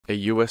A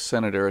U.S.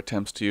 senator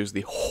attempts to use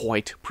the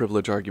white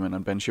privilege argument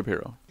on Ben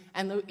Shapiro.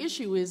 And the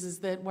issue is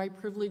that white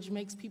privilege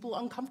makes people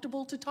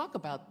uncomfortable to talk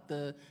about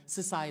the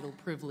societal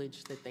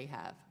privilege that they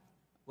have.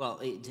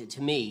 Well,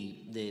 to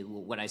me,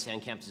 what I say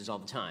on campuses all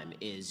the time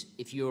is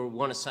if you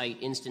want to cite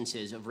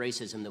instances of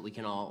racism that we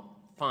can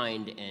all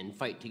find and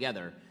fight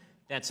together,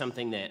 that's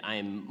something that I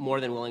am more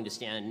than willing to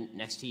stand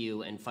next to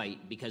you and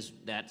fight, because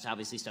that's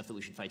obviously stuff that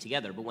we should fight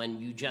together. But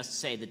when you just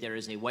say that there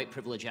is a white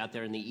privilege out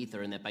there in the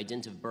ether and that by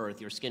dint of birth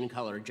your skin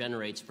color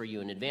generates for you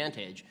an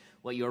advantage,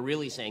 what you're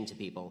really saying to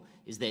people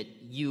is that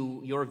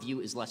your view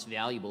is less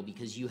valuable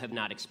because you have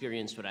not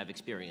experienced what I've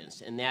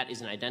experienced. And that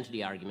is an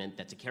identity argument,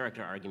 that's a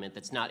character argument,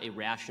 that's not a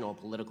rational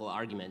political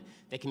argument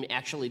that can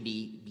actually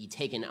be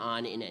taken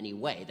on in any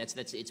way.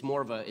 It's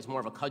more of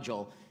a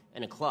cudgel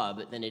and a club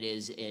than it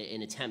is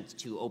an attempt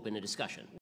to open a discussion.